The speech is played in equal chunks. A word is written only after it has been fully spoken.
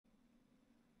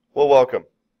Well, welcome.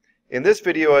 In this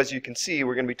video, as you can see,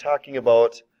 we're going to be talking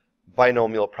about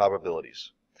binomial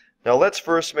probabilities. Now let's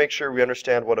first make sure we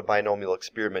understand what a binomial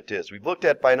experiment is. We've looked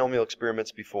at binomial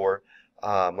experiments before,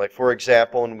 like for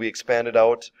example, when we expanded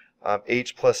out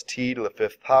h plus t to the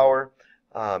fifth power,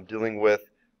 dealing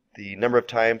with the number of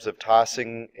times of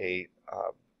tossing a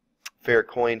fair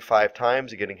coin 5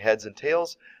 times and getting heads and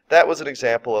tails. That was an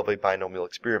example of a binomial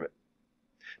experiment.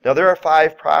 Now there are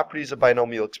 5 properties of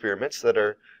binomial experiments that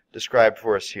are described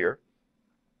for us here.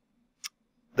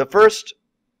 The first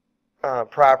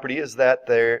property is that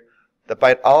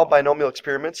all binomial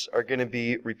experiments are going to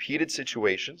be repeated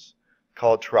situations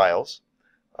called trials.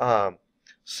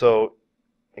 So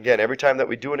again, every time that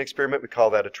we do an experiment, we call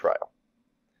that a trial.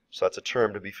 So that's a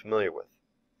term to be familiar with.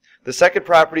 The second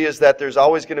property is that there's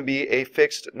always going to be a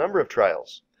fixed number of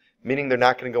trials, meaning they're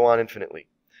not going to go on infinitely.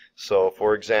 So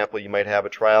for example, you might have a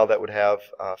trial that would have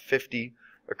 50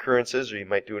 occurrences, or you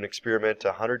might do an experiment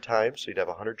 100 times, so you'd have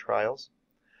 100 trials.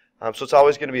 So it's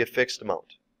always going to be a fixed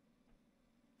amount.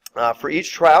 For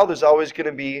each trial, there's always going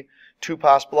to be 2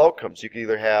 possible outcomes. You can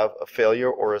either have a failure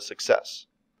or a success.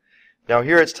 Now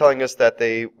here it's telling us that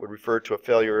they would refer to a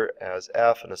failure as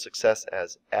F and a success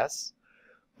as S.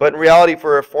 But in reality,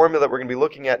 for a formula that we're going to be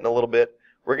looking at in a little bit,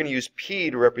 we're going to use P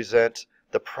to represent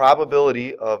the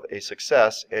probability of a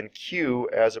success and Q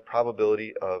as a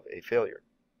probability of a failure.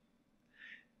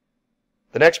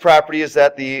 The next property is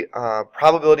that the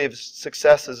probability of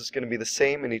successes is going to be the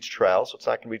same in each trial, so it's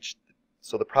not going to be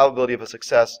so the probability of a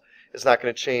success is not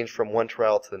going to change from one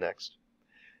trial to the next.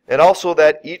 And also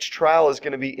that each trial is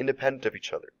going to be independent of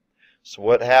each other. So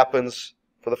what happens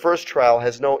for the first trial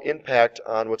has no impact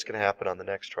on what's going to happen on the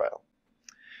next trial.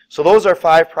 So those are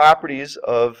 5 properties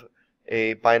of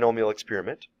a binomial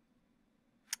experiment.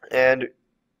 And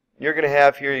you're going to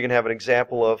have an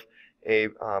example of a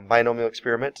binomial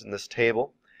experiment in this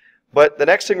table. But the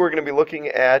next thing we're going to be looking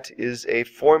at is a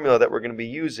formula that we're going to be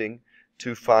using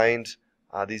to find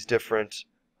these different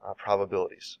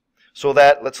probabilities. So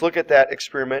let's look at that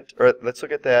experiment, or let's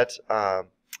look at that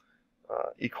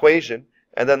equation,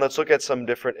 and then let's look at some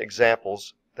different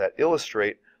examples that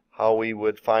illustrate how we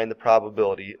would find the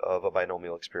probability of a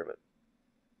binomial experiment.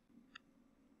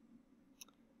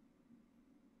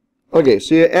 Okay,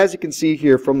 so as you can see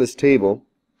here from this table,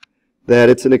 that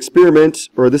it's an experiment,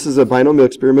 or this is a binomial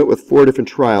experiment with 4 different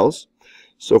trials.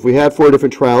 So if we had 4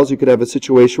 different trials, you could have a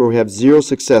situation where we have 0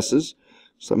 successes.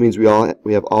 So that means we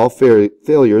have all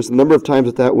failures. The number of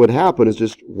times that would happen is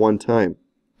just 1 time.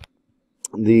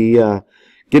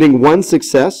 Getting 1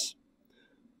 success,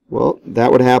 well,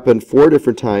 that would happen 4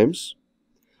 different times.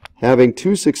 Having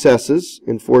 2 successes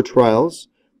in 4 trials,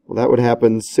 well, that would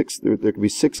happen 6. There could be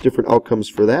 6 different outcomes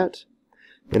for that.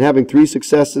 And having 3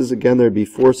 successes, again, there'd be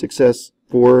 4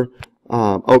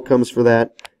 outcomes for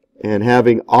that. And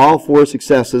having all 4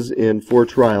 successes in 4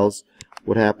 trials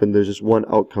would happen. There's just 1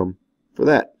 outcome for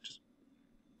that.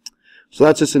 So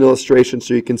that's just an illustration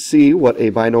so you can see what a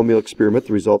binomial experiment,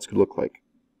 the results could look like.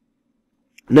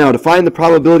 Now, to find the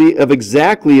probability of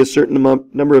exactly a certain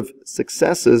number of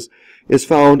successes is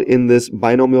found in this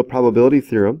binomial probability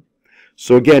theorem.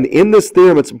 So again, in this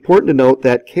theorem, it's important to note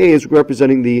that K is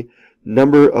representing the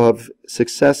number of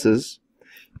successes.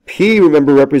 P,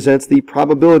 remember, represents the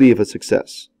probability of a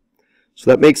success.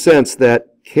 So that makes sense that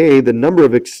K, the number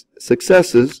of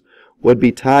successes, would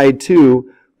be tied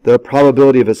to the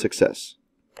probability of a success.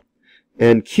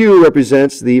 And Q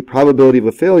represents the probability of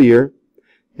a failure.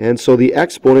 And so the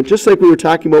exponent, just like we were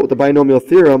talking about with the binomial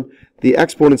theorem, the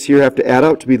exponents here have to add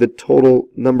up to be the total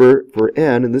number for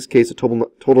n, in this case a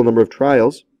total number of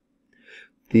trials.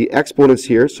 The exponents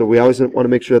here, so we always want to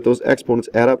make sure that those exponents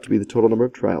add up to be the total number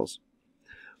of trials.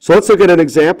 So let's look at an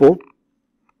example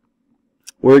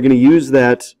where we're going to use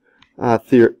that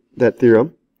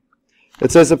theorem.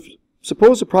 It says,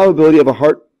 suppose the probability of a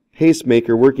heart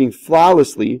pacemaker working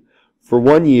flawlessly for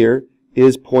 1 year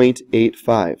is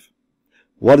 0.85.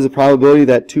 What is the probability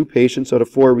that 2 patients out of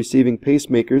 4 receiving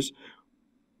pacemakers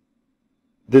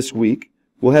this week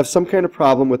will have some kind of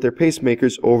problem with their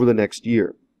pacemakers over the next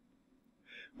year?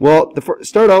 Well,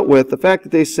 start out with the fact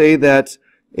that they say that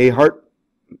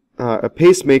a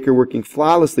pacemaker working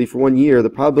flawlessly for 1 year,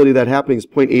 the probability of that happening is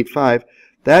 0.85.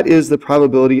 That is the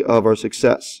probability of our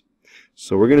success.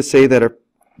 So we're going to say that our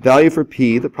value for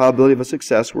P, the probability of a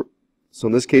success, so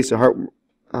in this case a heart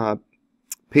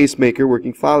pacemaker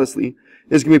working flawlessly,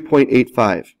 is going to be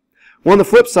 0.85. Well, on the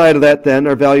flip side of that then,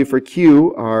 our value for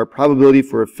Q, our probability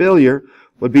for a failure,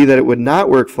 would be that it would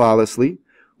not work flawlessly,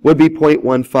 would be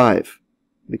 0.15.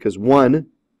 Because 1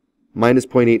 minus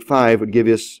 0.85 would give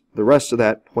us the rest of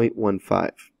that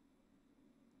 0.15.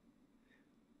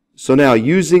 So now,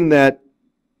 using that,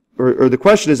 or the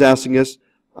question is asking us,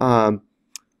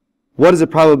 what is the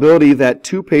probability that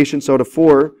 2 patients out of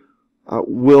 4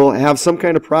 will have some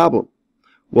kind of problem?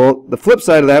 Well, the flip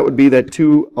side of that would be that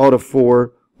 2 out of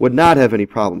 4 would not have any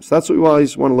problems. So that's what we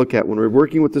always want to look at when we're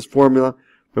working with this formula.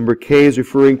 Remember, K is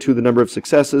referring to the number of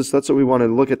successes. So that's what we want to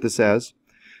look at this as.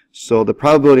 So the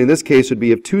probability in this case would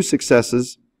be of 2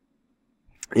 successes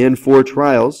in 4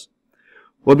 trials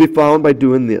would be found by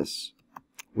doing this.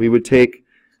 We would take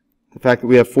the fact that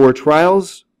we have 4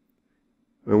 trials,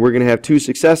 and we're going to have 2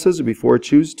 successes. It would be 4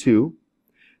 choose 2.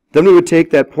 Then we would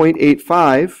take that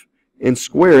 0.85 and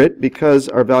square it, because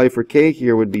our value for K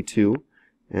here would be 2,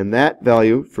 and that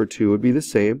value for 2 would be the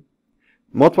same.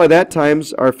 Multiply that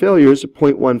times our failures of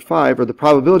 0.15, or the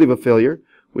probability of a failure,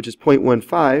 which is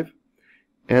 0.15.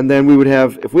 And then we would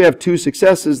have, if we have 2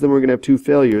 successes, then we're going to have 2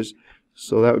 failures.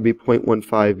 So that would be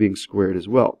 0.15 being squared as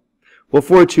well. Well,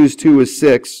 4 choose 2 is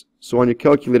 6. So on your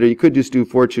calculator, you could just do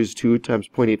 4 choose 2 times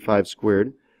 0.85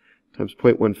 squared times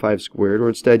 0.15 squared, or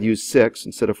instead use 6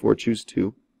 instead of 4 choose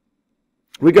 2.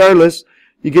 Regardless,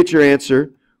 you get your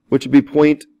answer, which would be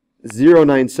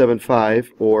 0.0975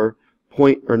 or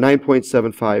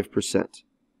 9.75%.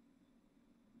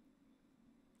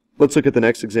 Let's look at the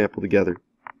next example together.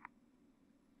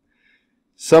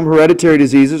 Some hereditary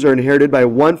diseases are inherited by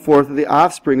 1/4 of the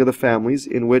offspring of the families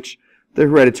in which the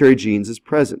hereditary genes is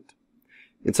present.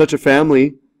 In such a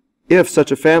family, if such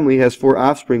a family has 4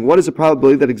 offspring, what is the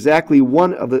probability that exactly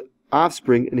one of the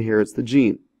offspring inherits the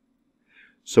gene?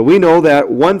 So we know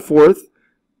that 1/4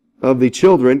 of the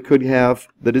children could have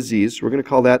the disease. We're going to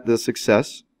call that the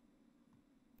success.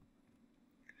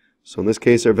 So in this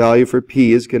case, our value for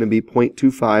P is going to be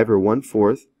 0.25, or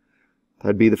 1/4. That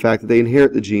would be the fact that they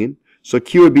inherit the gene. So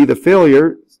Q would be the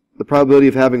failure, the probability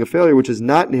of having a failure, which is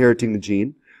not inheriting the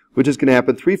gene, which is going to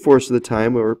happen 3/4 of the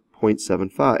time, or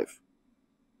 0.75.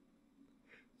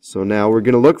 So now we're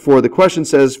going to look for, the question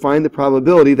says, find the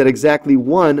probability that exactly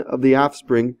one of the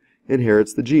offspring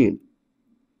inherits the gene.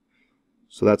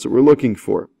 So that's what we're looking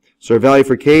for. So our value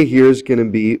for K here is going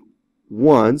to be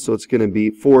 1, so it's going to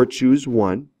be 4 choose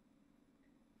 1,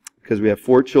 because we have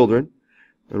 4 children,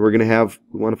 and we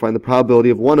want to find the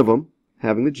probability of one of them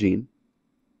having the gene.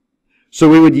 So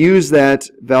we would use that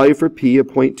value for P of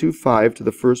 0.25 to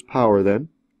the first power then.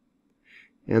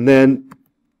 And then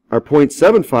our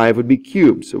 0.75 would be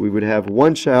cubed. So we would have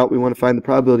one child. We want to find the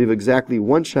probability of exactly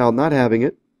one child not having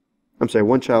it. I'm sorry,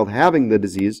 one child having the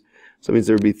disease. So that means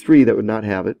there would be 3 that would not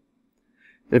have it.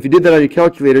 And if you did that on your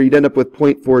calculator, you'd end up with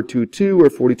 0.422, or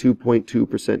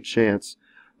 42.2% chance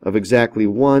of exactly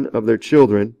one of their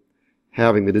children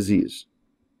having the disease.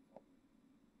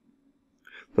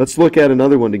 Let's look at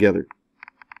another one together.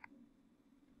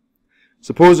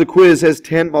 Suppose a quiz has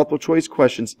 10 multiple choice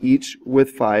questions, each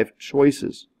with 5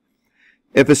 choices.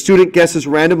 If a student guesses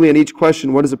randomly on each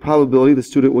question, what is the probability the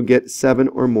student will get 7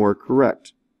 or more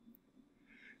correct?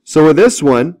 So with this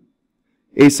one,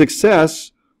 a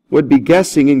success would be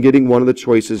guessing and getting one of the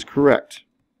choices correct,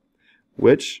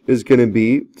 which is going to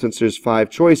be, since there's 5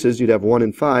 choices, you'd have 1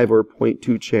 in 5, or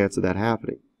 0.2 chance of that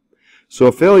happening. So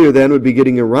a failure then would be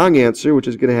getting a wrong answer, which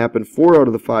is going to happen 4 out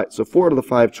of the 5. So 4 out of the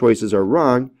 5 choices are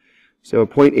wrong, so a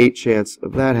 0.8 chance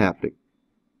of that happening.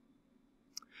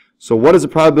 So what is the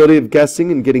probability of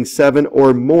guessing and getting 7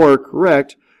 or more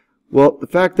correct? Well, the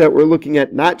fact that we're looking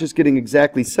at not just getting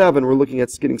exactly 7, we're looking at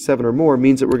getting 7 or more,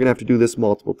 means that we're going to have to do this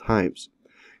multiple times.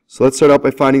 So let's start out by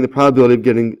finding the probability of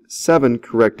getting 7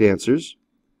 correct answers.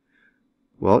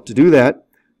 Well, to do that,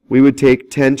 we would take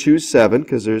 10 choose 7,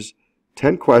 because there's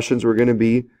 10 questions. We're going to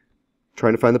be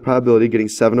trying to find the probability of getting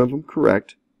 7 of them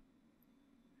correct.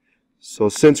 So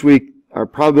since our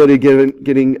probability of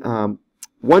getting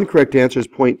 1 correct answer is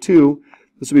 0.2,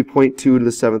 this would be 0.2 to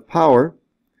the 7th power.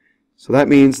 So that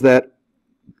means that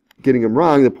getting them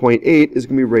wrong, the 0.8 is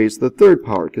going to be raised to the 3rd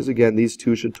power, because again, these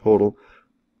 2 should total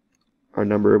our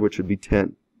number, which would be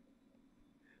 10.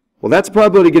 Well, that's the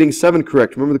probability of getting 7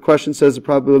 correct. Remember, the question says the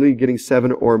probability of getting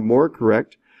 7 or more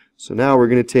correct. So now we're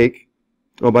going to take,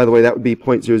 oh, by the way, that would be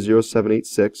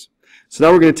 0.00786. So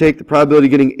now we're going to take the probability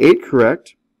of getting 8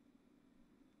 correct,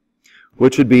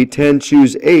 which would be 10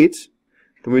 choose 8.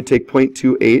 Then we'd take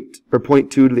 0.28, or 0.2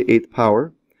 to the 8th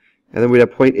power. And then we'd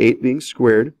have 0.8 being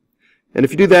squared. And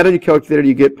if you do that on your calculator,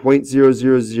 you get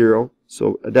 0.000,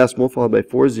 so a decimal followed by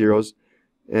 4 zeros,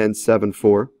 and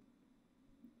 74.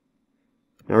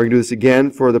 Now we're going to do this again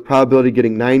for the probability of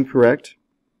getting 9 correct,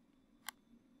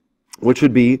 which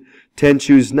would be 10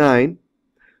 choose 9,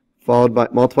 followed by,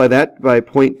 multiply that by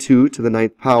 0.2 to the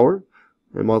 9th power,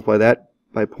 and multiply that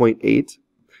by 0.8.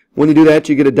 When you do that,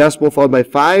 you get a decimal followed by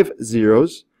 5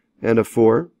 zeros and a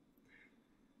 4.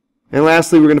 And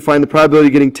lastly, we're going to find the probability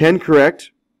of getting 10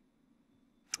 correct,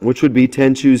 which would be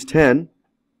 10 choose 10,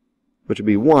 which would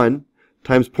be 1,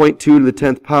 times 0.2 to the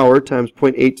 10th power times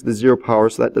 0.8 to the 0 power,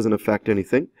 so that doesn't affect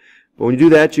anything. But when you do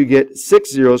that, you get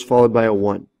 6 zeros followed by a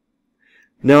 1.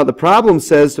 Now, the problem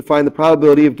says to find the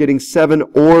probability of getting 7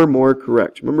 or more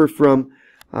correct. Remember from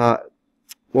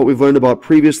what we've learned about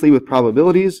previously with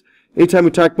probabilities, anytime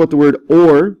we talk about the word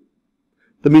or,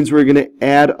 that means we're going to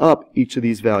add up each of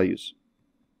these values.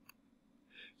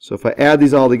 So if I add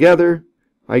these all together,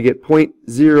 I get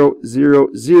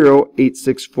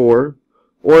 0.000864,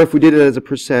 or if we did it as a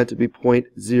percent, it would be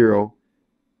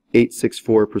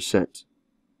 0.0864%.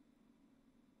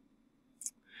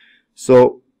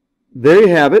 So there you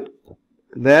have it.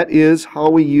 That is how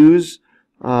we use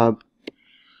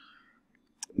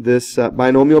this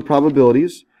binomial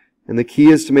probabilities. And the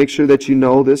key is to make sure that you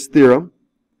know this theorem.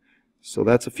 So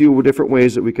that's a few different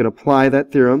ways that we can apply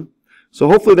that theorem. So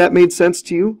hopefully that made sense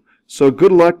to you. So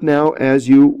good luck now as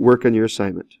you work on your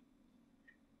assignment.